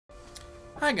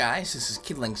Hi guys, this is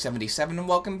KidLink77 and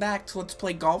welcome back to Let's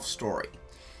Play Golf Story.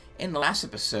 In the last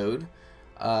episode,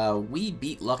 we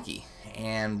beat Lucky,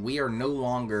 and we are no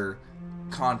longer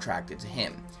contracted to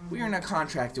him. We are now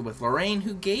contracted with Lorraine,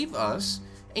 who gave us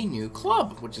a new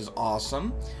club, which is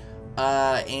awesome.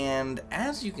 And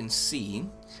as you can see,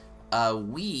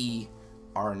 we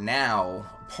are now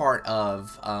part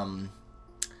of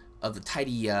the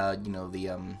Tidy,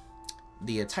 the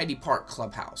Tidy Park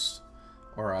Clubhouse,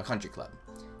 or a country club.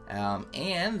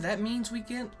 And that means we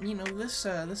get, this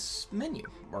this menu,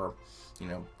 or,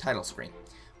 title screen,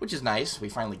 which is nice. We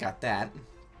finally got that.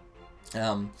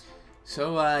 Yeah,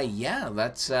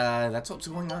 that's what's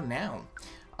going on now.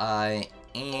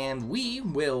 And we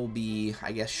will be,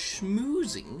 I guess,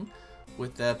 schmoozing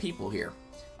with the people here.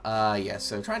 Yeah,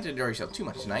 so try not to endure yourself too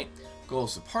much tonight. Goal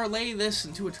is to parlay this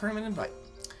into a tournament invite.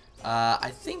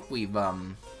 I think we've,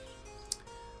 we've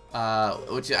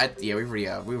already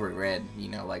read,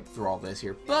 like through all this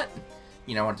here, but,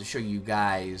 I wanted to show you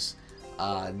guys,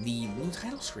 the new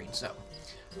title screen, so,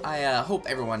 I, hope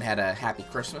everyone had a happy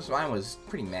Christmas. Mine was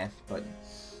pretty meh, but,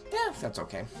 yeah, that's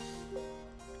okay.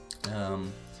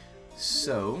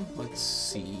 So, let's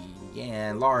see,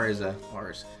 yeah, Laura's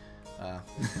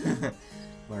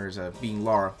being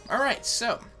Laura. Alright,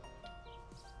 so,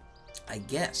 I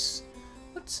guess,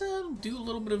 let's, do a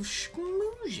little bit of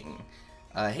schmoozing.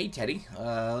 Hey Teddy,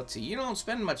 let's see, you don't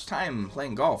spend much time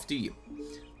playing golf, do you?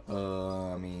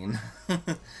 I mean,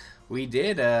 we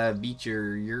did, beat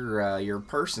your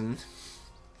person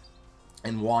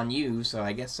and won you, so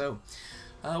I guess so.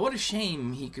 What a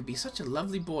shame. He could be such a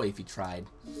lovely boy if he tried.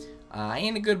 I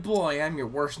ain't a good boy, I'm your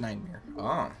worst nightmare.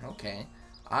 Oh, okay.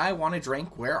 I want a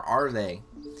drink, where are they?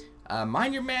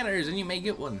 Mind your manners and you may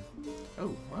get one.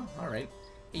 Oh, well, alright.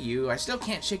 Hey you, I still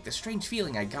can't shake the strange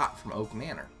feeling I got from Oak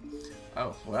Manor.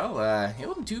 Oh, well, it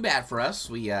wasn't too bad for us.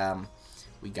 We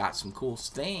got some cool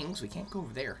things. We can't go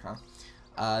over there, huh?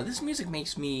 This music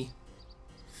makes me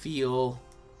feel...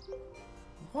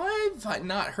 Why have I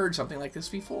not heard something like this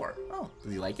before? Oh,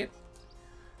 do you like it?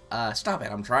 Stop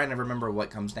it. I'm trying to remember what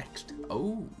comes next.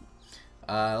 Oh,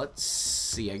 let's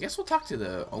see. I guess we'll talk to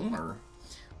the owner.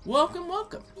 Welcome,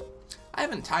 welcome. I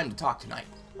haven't time to talk tonight.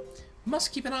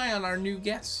 Must keep an eye on our new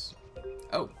guests.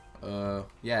 Oh,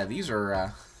 yeah, these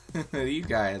are, these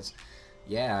guys,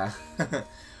 yeah.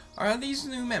 Are these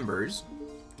new members?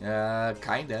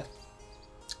 Kinda.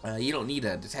 You don't need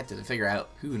a detective to figure out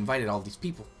who invited all these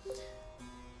people.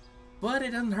 But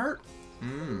it doesn't hurt.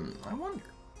 I wonder.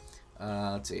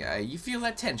 Let's see, you feel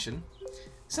that tension?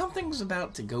 Something's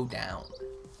about to go down.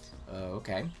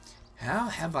 Okay. How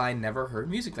have I never heard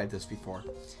music like this before?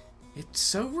 It's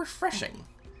so refreshing.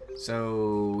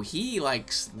 So, he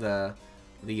likes I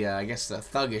guess the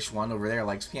thuggish one over there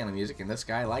likes piano music, and this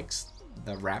guy likes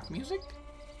the rap music?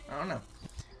 I don't know.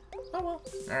 Oh well.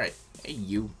 Alright. Hey,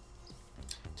 you.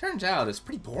 Turns out it's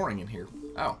pretty boring in here.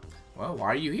 Oh. Well, why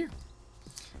are you here?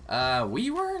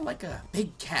 We were like a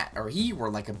big cat, or he were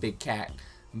like a big cat,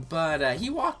 but, he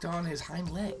walked on his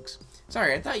hind legs.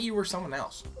 Sorry, I thought you were someone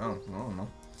else. Oh, I don't know.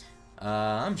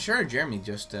 I'm sure Jeremy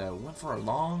just, went for a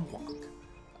long walk.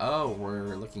 Oh,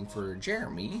 we're looking for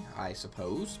Jeremy, I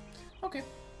suppose. Okay.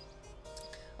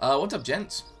 What's up,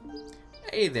 gents?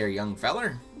 Hey there, young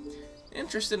feller.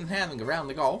 Interested in having a round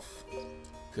of golf?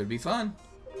 Could be fun.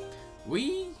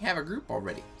 We have a group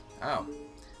already. Oh,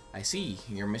 I see.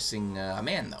 You're missing a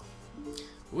man, though.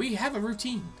 We have a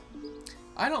routine.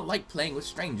 I don't like playing with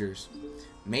strangers.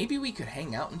 Maybe we could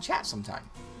hang out and chat sometime.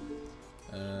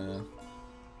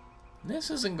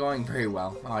 This isn't going very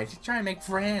well. I try and make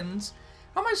friends.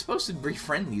 How am I supposed to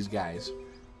befriend these guys?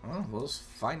 Well, we'll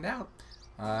find out.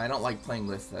 I don't like playing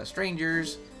with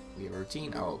strangers. We have a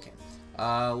routine. Oh, okay.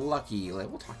 Lucky,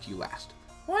 we'll talk to you last.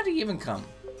 Why did you even come?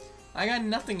 I got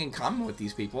nothing in common with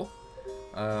these people.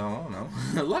 I don't know.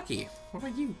 Lucky, what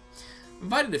about you?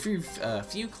 Invited a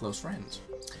few close friends.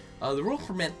 The rule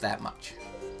permit that much.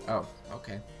 Oh,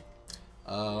 okay.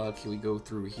 Can we go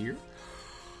through here?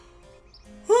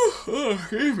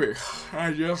 Excuse me.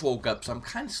 I just woke up, so I'm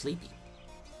kind of sleepy.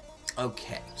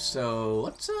 Okay, so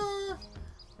let's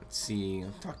see.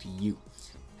 I'll talk to you.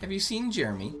 Have you seen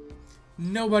Jeremy?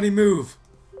 Nobody move.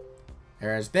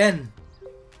 There has been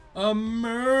a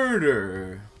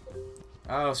murder.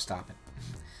 Oh, stop it.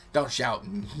 Don't shout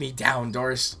me down,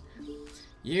 Doris.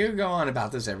 You go on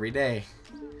about this every day.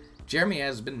 Jeremy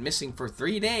has been missing for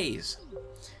 3 days.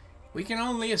 We can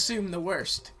only assume the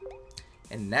worst.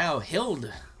 And now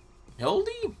Hildy,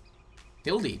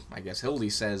 I guess Hildy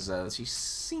says she's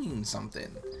seen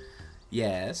something.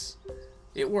 Yes,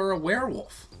 it were a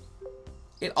werewolf.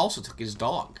 It also took his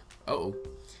dog. Uh-oh.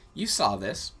 You saw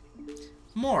this.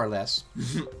 More or less.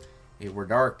 It were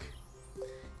dark.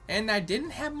 And I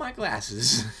didn't have my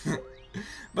glasses.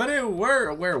 But it were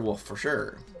a werewolf for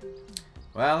sure.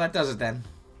 Well, that does it then.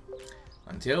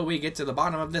 Until we get to the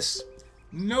bottom of this,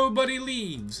 nobody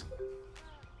leaves.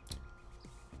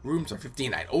 Rooms are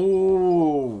 15.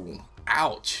 Oh,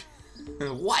 ouch.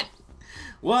 What?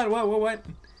 What?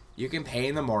 You can pay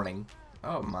in the morning.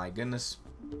 Oh my goodness.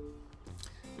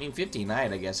 I mean, 50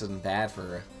 night, I guess, isn't bad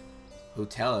for a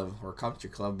hotel or country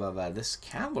club of this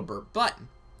caliber, but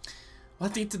we'll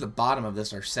have to get to the bottom of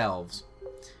this ourselves.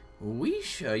 You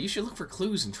should look for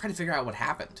clues and try to figure out what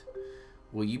happened.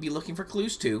 Will you be looking for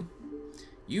clues too?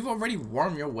 You've already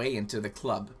wormed your way into the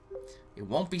club. It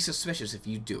won't be suspicious if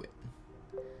you do it.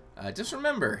 Just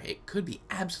remember, it could be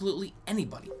absolutely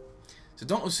anybody. So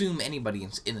don't assume anybody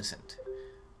is innocent.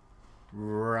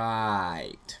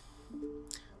 Right.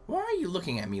 Why are you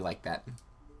looking at me like that?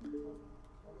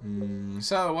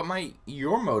 So, what might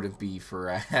your motive be for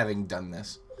having done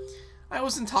this? I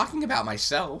wasn't talking about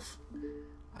myself.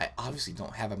 I obviously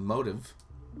don't have a motive.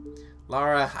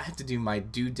 Lara, I have to do my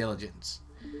due diligence.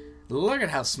 Look at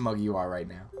how smug you are right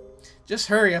now. Just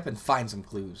hurry up and find some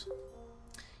clues.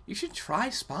 You should try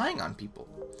spying on people.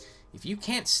 If you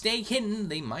can't stay hidden,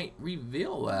 they might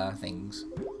reveal things.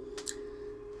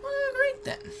 Well, great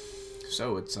then.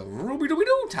 So it's a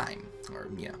Ruby-Dooby-Doo time. Or,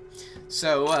 yeah.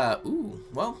 So,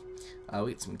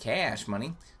 we get some cash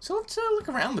money. So let's look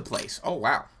around the place. Oh,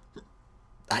 wow.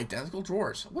 Identical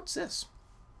drawers. What's this?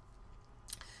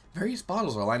 Various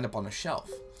bottles are lined up on a shelf.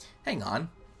 Hang on.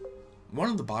 One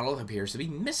of the bottles appears to be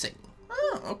missing.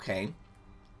 Oh, okay.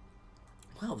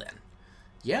 Well then.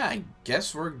 Yeah, I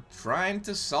guess we're trying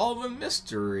to solve a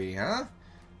mystery, huh?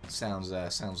 Sounds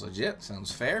legit.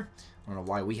 Sounds fair. I don't know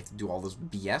why we have to do all this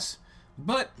BS.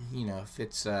 But, you know, if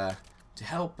it's to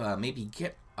help maybe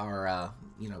get our,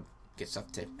 get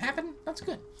stuff to happen, that's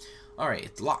good. Alright,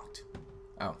 it's locked.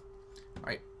 Oh.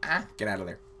 Alright, get out of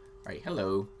there. Alright,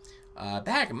 hello.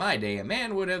 Back in my day, a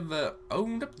man would have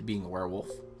owned up to being a werewolf.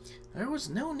 There was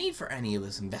no need for any of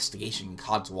this investigation,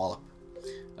 codswallop.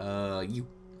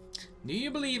 Do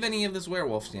you believe any of this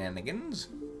werewolf shenanigans?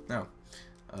 No.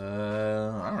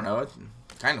 I don't know. It's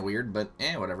kind of weird, but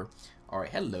whatever.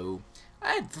 Alright, hello.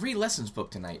 I had 3 lessons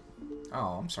booked tonight.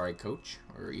 Oh, I'm sorry, Coach.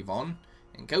 Or Yvonne.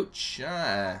 And Coach,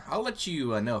 I'll let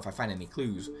you know if I find any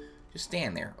clues. Just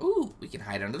stand there. Ooh, we can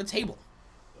hide under the table.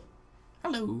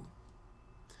 Hello.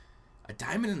 A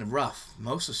diamond in the rough,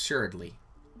 most assuredly.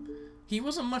 He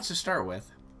wasn't much to start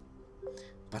with.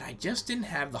 But I just didn't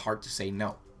have the heart to say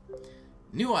no.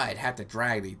 Knew I'd have to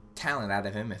drag the talent out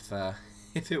of him if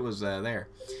it was there.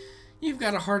 You've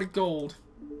got a heart of gold.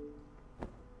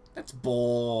 That's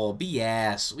bull.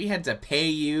 BS. We had to pay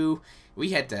you.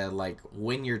 We had to, like,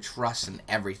 win your trust and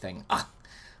everything.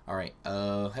 Alright,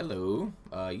 hello.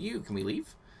 Can we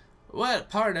leave? What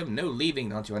part of no leaving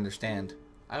don't you understand?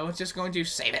 I was just going to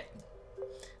save it.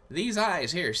 These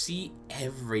eyes here see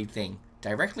everything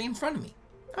directly in front of me.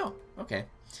 Oh, okay.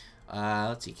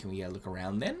 Let's see. Can we look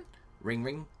around then? Ring,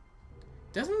 ring.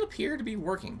 Doesn't appear to be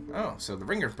working. Oh, so the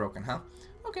ringer's broken, huh?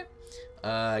 Okay.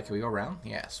 Can we go around?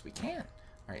 Yes, we can.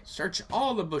 Alright, search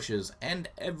all the bushes and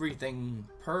everything.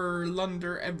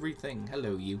 Plunder everything.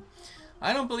 Hello, you.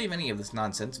 I don't believe any of this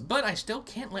nonsense, but I still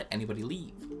can't let anybody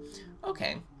leave.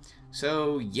 Okay.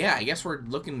 So, yeah, I guess we're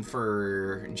looking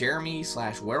for Jeremy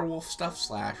 / werewolf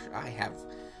stuff / I have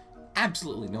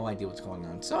absolutely no idea what's going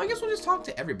on. So I guess we'll just talk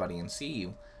to everybody and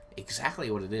see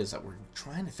exactly what it is that we're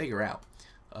trying to figure out.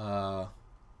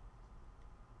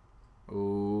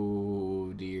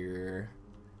 Oh, dear.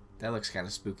 That looks kind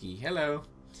of spooky. Hello.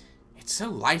 It's so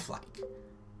lifelike.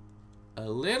 A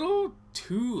little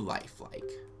too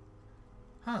lifelike.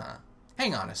 Huh.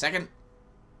 Hang on a second.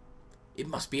 It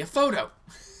must be a photo.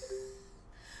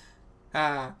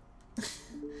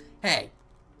 Hey.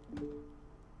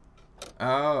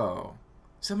 Oh.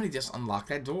 Somebody just unlocked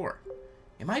that door.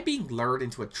 Am I being lured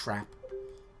into a trap?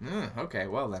 Okay,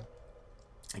 well then.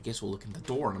 I guess we'll look in the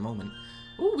door in a moment.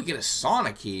 Ooh, we get a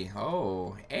sauna key.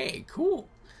 Oh, hey, cool.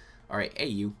 Alright, hey,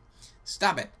 you.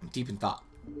 Stop it. I'm deep in thought.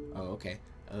 Oh, okay.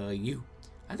 You.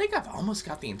 I think I've almost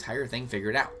got the entire thing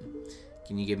figured out.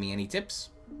 Can you give me any tips?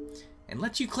 And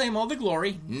let you claim all the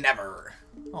glory? Never.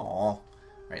 Aw.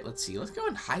 Alright, let's see. Let's go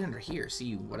and hide under here.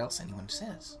 See what else anyone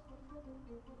says.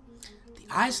 The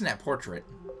eyes in that portrait.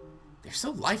 They're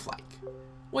so lifelike.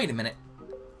 Wait a minute.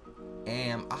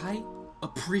 Am I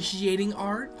appreciating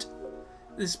art?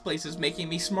 This place is making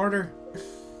me smarter.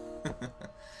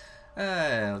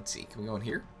 Let's see. Can we go in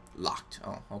here? Locked.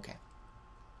 Oh, okay.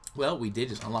 Well, we did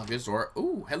just unlock this door.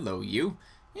 Ooh, hello, you.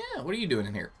 Yeah, what are you doing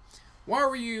in here? Why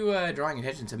were you drawing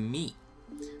attention to me?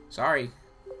 Sorry,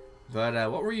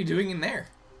 But what were you doing in there?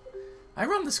 I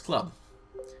run this club.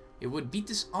 It would be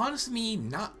dishonest of me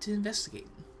not to investigate.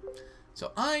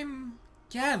 So I'm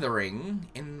gathering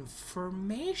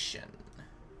information.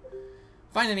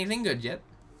 Find anything good yet?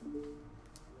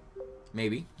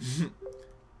 Maybe.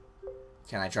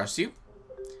 Can I trust you?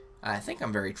 I think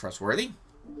I'm very trustworthy.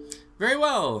 Very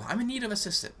well. I'm in need of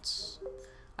assistance.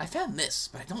 I found this,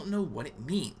 but I don't know what it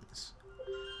means.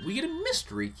 We get a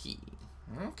mystery key.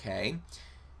 Okay.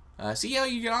 See how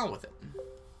you get on with it.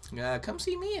 Come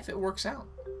see me if it works out.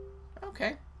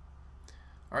 Okay.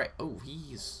 Alright. Oh,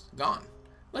 he's gone.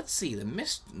 Let's see.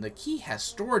 The key has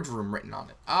storage room written on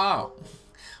it. Oh.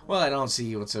 Well, I don't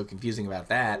see what's so confusing about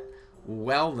that.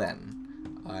 Well, then.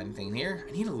 Anything in here?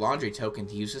 I need a laundry token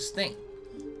to use this thing.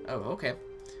 Oh, okay.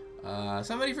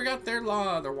 Somebody forgot their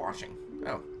washing.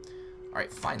 Oh.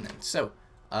 Alright, fine then. So,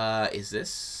 is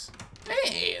this...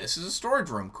 Hey, this is a storage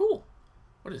room. Cool.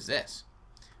 What is this?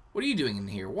 What are you doing in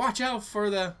here? Watch out for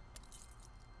the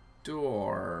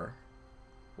door.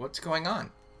 What's going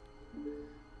on?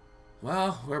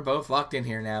 Well, we're both locked in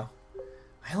here now.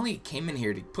 I only came in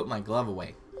here to put my glove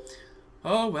away.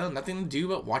 Oh, well, nothing to do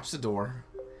but watch the door.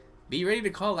 Be ready to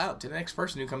call out to the next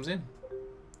person who comes in.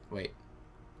 Wait,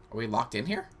 are we locked in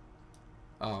here?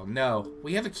 Oh, no.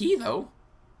 We have a key, though.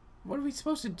 What are we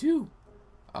supposed to do?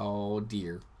 Oh,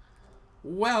 dear.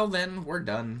 Well, then, we're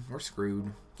done. We're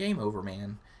screwed. Game over,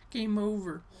 man. Game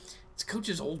over. It's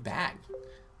Coach's old bag.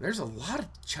 There's a lot of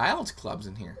child's clubs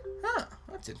in here. Huh,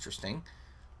 that's interesting.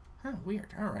 Huh, weird.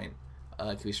 Alright.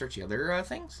 Can we search the other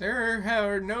things? There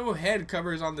are no head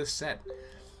covers on this set.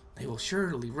 They will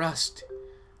surely rust.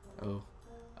 Oh,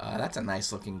 that's a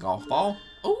nice looking golf ball.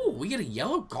 Oh, we get a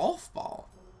yellow golf ball.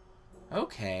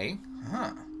 Okay.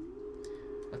 Huh.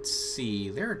 Let's see.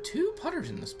 There are 2 putters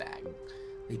in this bag.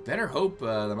 They better hope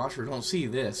the monster don't see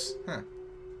this. Huh.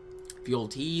 Fuel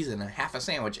teas and a half a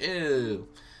sandwich. Ew.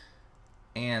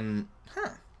 And,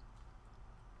 huh.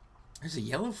 There's a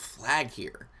yellow flag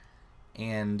here.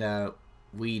 And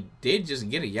we did just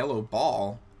get a yellow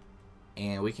ball.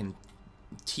 And we can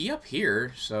tee up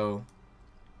here. So,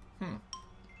 let's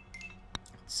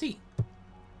see.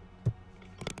 Did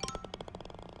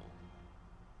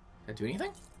that do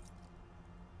anything?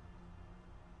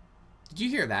 Did you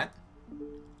hear that?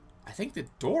 I think the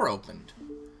door opened.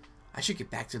 I should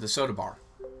get back to the soda bar.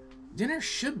 Dinner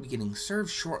should be getting served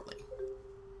shortly.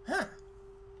 Huh.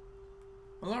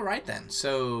 Well, alright then.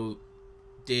 So,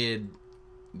 did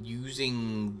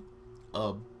using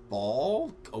a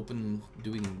ball open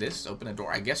a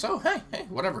door? I guess so. Hey,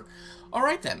 whatever.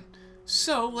 Alright then.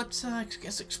 So, let's, I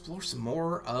guess, explore some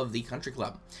more of the country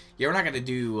club. Yeah, we're not going to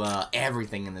do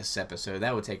everything in this episode.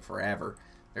 That would take forever.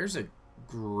 There's a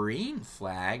green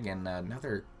flag and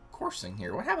another coursing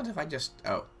here. What happens if I just...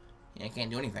 Oh, yeah, I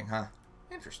can't do anything, huh?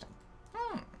 Interesting.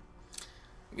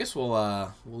 I guess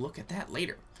we'll look at that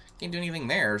later. Can't do anything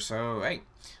there, so, hey.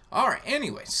 Alright,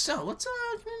 anyway, so let's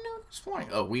continue exploring.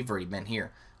 Oh, we've already been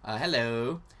here.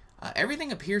 Hello.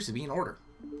 Everything appears to be in order.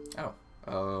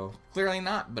 Oh, clearly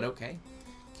not, but okay.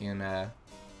 We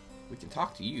can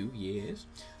talk to you, yes.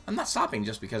 I'm not stopping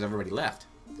just because everybody left.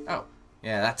 Oh,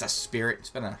 yeah, that's a spirit. It's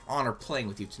been an honor playing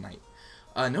with you tonight.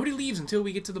 Nobody leaves until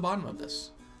we get to the bottom of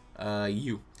this.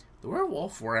 You. The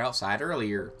werewolf were outside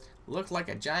earlier. Looked like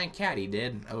a giant cat, he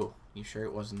did. Oh, you sure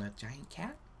it wasn't a giant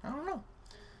cat? I don't know.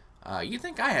 You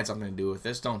think I had something to do with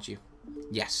this, don't you?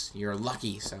 Yes, you're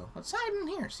lucky, so let's hide in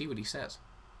here, see what he says.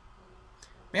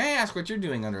 May I ask what you're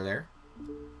doing under there?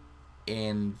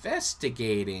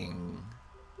 Investigating.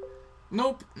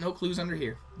 Nope, no clues under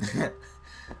here.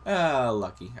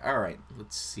 Lucky. Alright,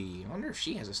 let's see. I wonder if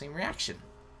she has the same reaction.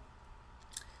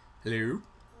 Hello?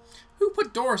 Who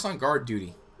put Doris on guard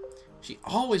duty? She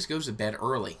always goes to bed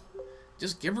early.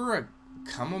 Just give her a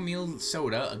chamomile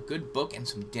soda, a good book, and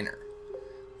some dinner.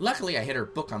 Luckily, I hid her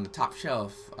book on the top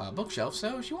shelf, bookshelf,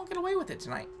 so she won't get away with it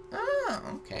tonight. Ah,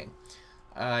 okay.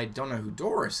 I don't know who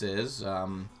Doris is,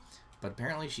 but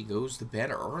apparently she goes to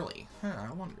bed early. Huh,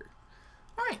 I wonder.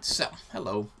 Alright, so,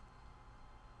 hello.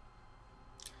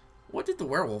 What did the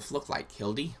werewolf look like,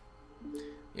 Hildy?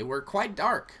 It were quite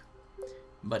dark,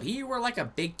 but he were like a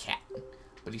big cat.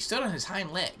 But he stood on his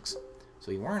hind legs,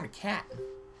 so he weren't a cat.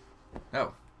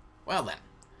 Oh, well then.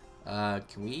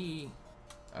 Can we...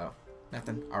 Oh,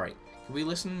 nothing. Alright. Can we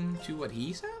listen to what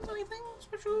he says? Anything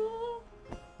special?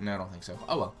 No, I don't think so.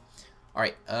 Oh, well.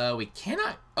 Alright, we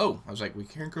cannot... Oh, I was like, we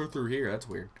can't go through here. That's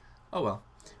weird. Oh, well.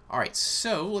 Alright,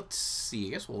 so, let's see. I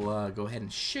guess we'll go ahead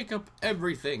and shake up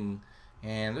everything.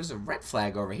 And there's a red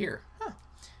flag over here. Huh.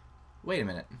 Wait a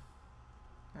minute.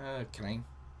 Can I...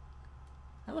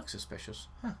 That looks suspicious.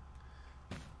 Huh.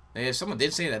 Someone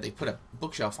did say that they put a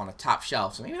bookshelf on a top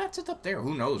shelf, so maybe that's it up there.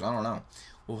 Who knows? I don't know.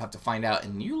 We'll have to find out.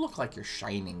 And you look like you're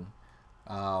shining.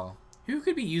 Who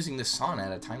could be using the sauna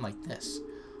at a time like this?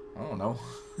 I don't know.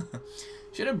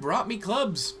 Should have brought me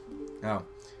clubs. Oh.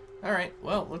 Alright,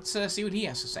 well, let's see what he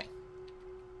has to say.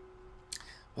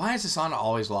 Why is the sauna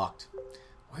always locked?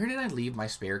 Where did I leave my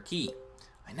spare key?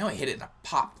 I know I hid it in a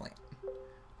pot plant.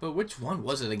 But which one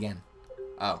was it again?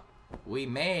 Oh. We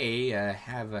may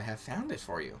have found it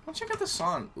for you. Well, check out the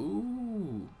sauna.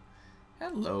 Ooh.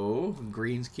 Hello,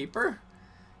 greenskeeper.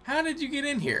 How did you get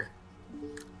in here?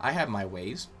 I have my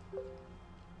ways.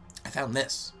 I found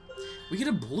this. We get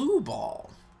a blue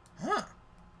ball. Huh.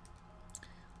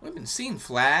 We've been seeing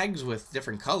flags with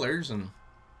different colors, and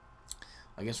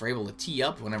I guess we're able to tee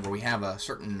up whenever we have a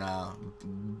certain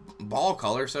ball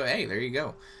color. So, hey, there you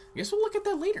go. I guess we'll look at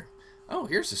that later. Oh,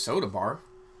 here's the soda bar.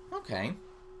 Okay.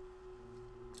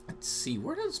 Let's see.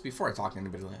 Where does, before I talk to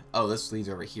anybody, oh, this leads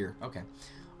over here. Okay.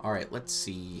 All right, let's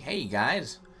see. Hey,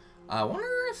 guys. I wonder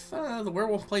if the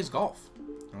werewolf plays golf.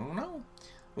 I don't know.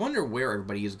 I wonder where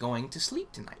everybody is going to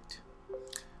sleep tonight.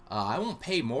 I won't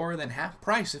pay more than half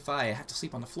price if I have to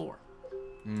sleep on the floor.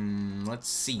 Let's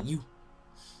see you.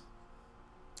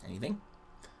 Anything?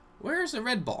 Where's the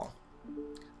red ball?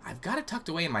 I've got it tucked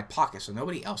away in my pocket so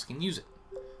nobody else can use it.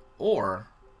 Or,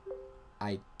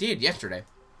 I did yesterday.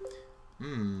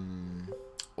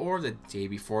 Or the day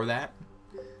before that.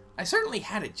 I certainly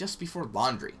had it just before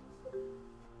laundry.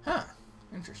 Huh.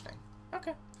 Interesting.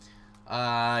 Okay.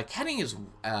 Catting is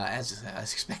as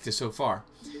expected so far.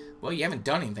 Well, you haven't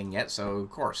done anything yet, so of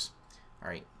course.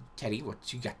 Alright, Teddy,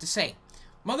 what you got to say?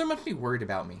 Mother must be worried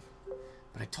about me.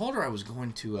 But I told her I was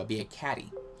going to be a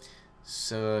caddy.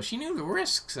 So she knew the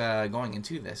risks going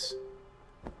into this.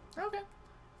 Okay.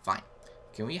 Fine.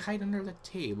 Can we hide under the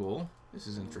table? This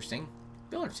is interesting.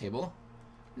 Billiard table.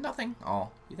 Nothing. Oh,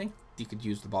 you think you could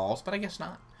use the balls, but I guess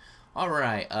not.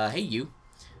 Alright, hey you.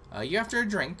 You after a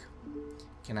drink?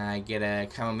 Can I get a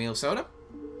chamomile soda?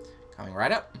 Coming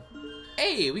right up.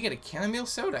 Hey, we get a chamomile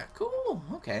soda. Cool.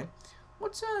 Okay.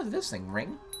 What's this thing?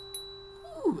 Ring?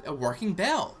 Ooh, a working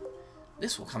bell.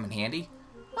 This will come in handy.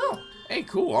 Oh, hey,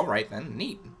 cool. All right then.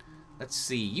 Neat. Let's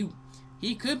see. You.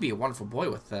 He could be a wonderful boy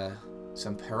with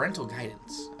some parental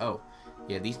guidance. Oh,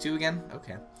 yeah. These two again.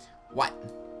 Okay. What?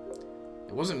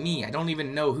 It wasn't me. I don't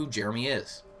even know who Jeremy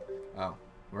is. Oh,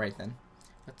 right then.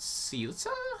 Let's see. Let's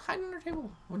hide under the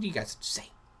table. What do you guys have to say?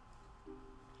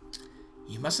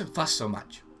 You mustn't fuss so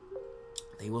much.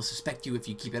 They will suspect you if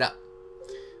you keep it up.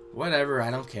 Whatever, I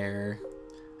don't care.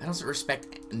 I don't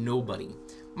respect nobody.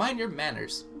 Mind your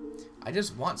manners. I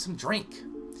just want some drink.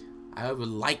 I would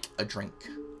like a drink.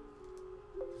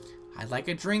 I'd like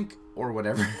a drink or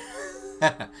whatever.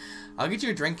 I'll get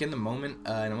you a drink in a moment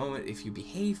if you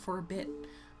behave for a bit.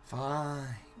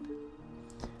 Fine.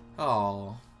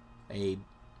 Oh, a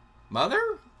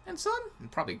mother and son?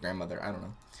 Probably grandmother. I don't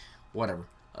know. Whatever.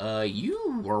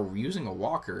 You were using a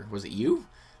walker. Was it you?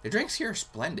 The drinks here are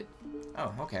splendid.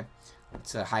 Oh, okay.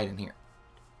 Let's hide in here.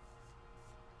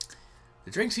 The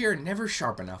drinks here are never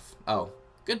sharp enough. Oh,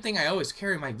 good thing I always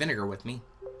carry my vinegar with me.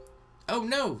 Oh,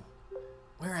 no.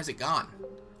 Where has it gone?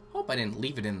 Hope I didn't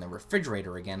leave it in the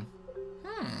refrigerator again.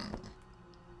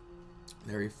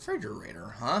 The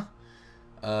refrigerator, huh?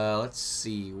 Let's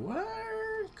see.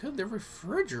 Where could the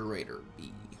refrigerator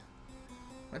be?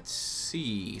 Let's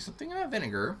see. Something about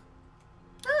vinegar.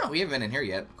 Oh, we haven't been in here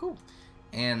yet. Cool.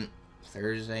 And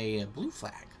there's a blue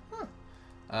flag. Huh.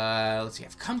 Let's see.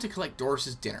 I've come to collect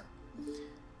Doris's dinner.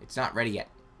 It's not ready yet.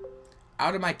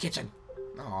 Out of my kitchen.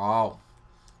 Oh.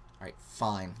 Alright,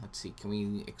 fine. Let's see. Can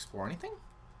we explore anything?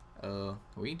 Can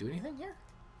we do anything here?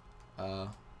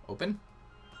 Open.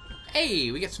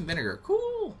 Hey, we get some vinegar.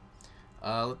 Cool.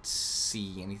 Let's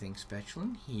see. Anything special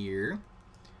in here?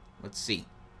 Let's see.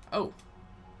 Oh.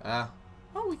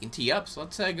 Oh, we can tee up, so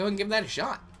let's go and give that a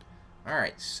shot.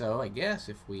 Alright, so I guess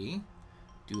if we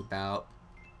do about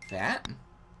that.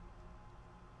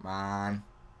 Come on.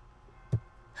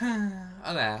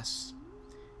 Alas,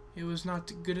 it was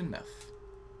not good enough.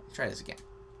 Let's try this again.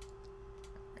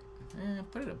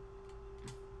 Right. Put it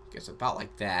guess about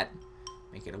like that.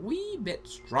 Make it a wee bit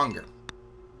stronger.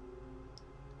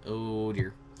 Oh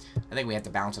dear. I think we have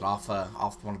to bounce it off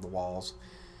one of the walls.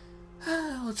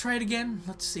 Let's try it again.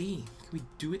 Let's see. Can we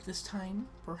do it this time?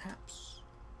 Perhaps.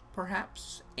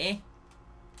 Perhaps. Make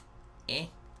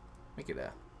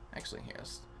it actually here.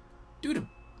 Let's do it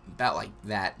about like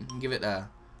that and give it a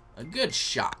good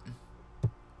shot.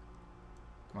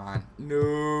 Come on.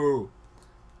 No.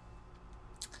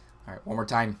 Alright, one more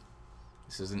time.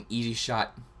 This is an easy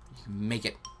shot. You can make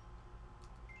it.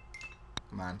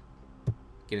 Come on.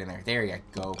 Get in there. There you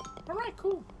go. Alright,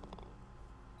 cool.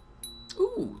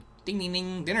 Ooh. Ding, ding,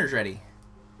 ding. Dinner's ready.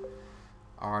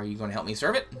 Are you going to help me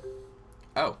serve it?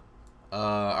 Oh.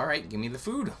 Alright. Give me the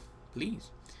food. Please.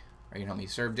 Are you going to help me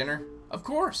serve dinner? Of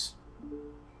course.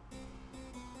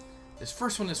 This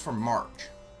first one is for Marge.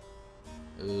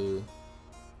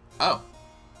 Oh.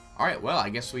 Alright, well, I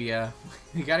guess we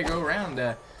gotta go around,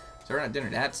 serving out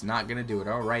dinner. That's not gonna do it.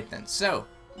 Alright then. So,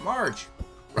 Marge.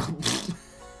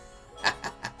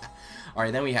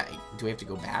 Alright, then do we have to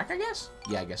go back, I guess?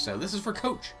 Yeah, I guess so. This is for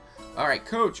Coach. Alright,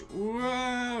 Coach.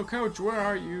 Whoa, Coach, where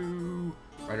are you?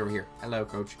 Right over here. Hello,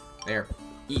 Coach. There.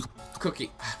 Eat.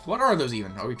 Cookie. What are those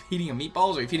even? Are we feeding him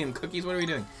meatballs? Are we feeding him cookies? What are we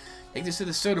doing? Take this to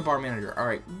the soda bar manager.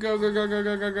 Alright. Go, go, go, go,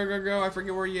 go, go, go, go, go. I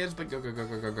forget where he is, but go, go, go,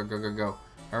 go, go, go, go, go, go.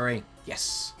 Alright.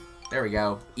 Yes. There we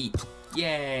go. Eat.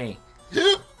 Yay.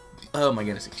 Oh my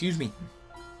goodness. Excuse me.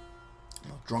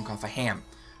 I'm all drunk off a ham.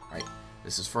 Alright.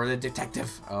 This is for the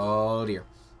detective. Oh dear.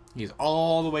 He's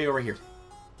all the way over here.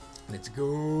 Let's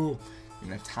go. We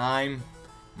don't have time.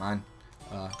 Come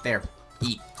on. There.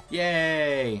 Eat.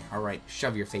 Yay. Alright.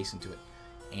 Shove your face into it.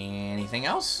 Anything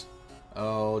else?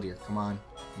 Oh dear. Come on.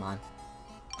 Come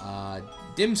on.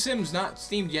 Dim Sim's not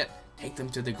steamed yet. Take them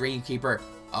to the greenkeeper.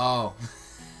 Oh.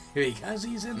 Because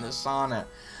he's in the sauna.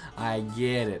 I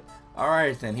get it.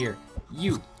 Alright then, here.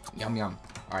 You. Yum yum.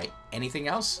 Alright. Anything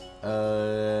else?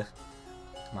 Come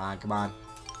on, come on.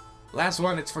 Last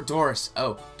one, it's for Doris.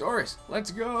 Oh, Doris,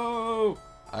 let's go.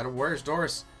 Where's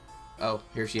Doris? Oh,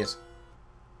 here she is.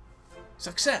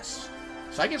 Success.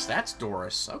 So I guess that's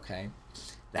Doris. Okay.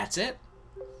 That's it.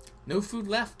 No food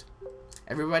left.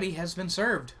 Everybody has been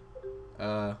served.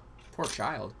 Poor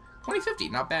child. 2050,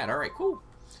 not bad. Alright, cool.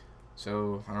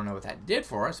 So, I don't know what that did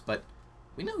for us, but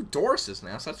we know who Doris is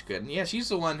now, so that's good. And yeah, she's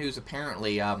the one who's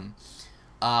apparently,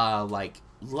 like,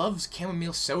 loves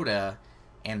chamomile soda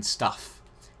and stuff.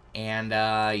 And,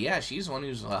 yeah, she's the one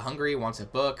who's hungry, wants a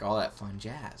book, all that fun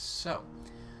jazz. So,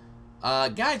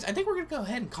 guys, I think we're going to go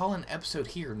ahead and call an episode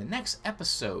here. In the next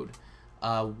episode,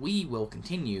 we will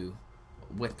continue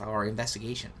with our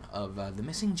investigation of the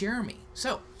missing Jeremy.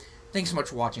 So, thanks so much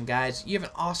for watching, guys. You have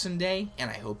an awesome day,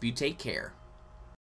 and I hope you take care.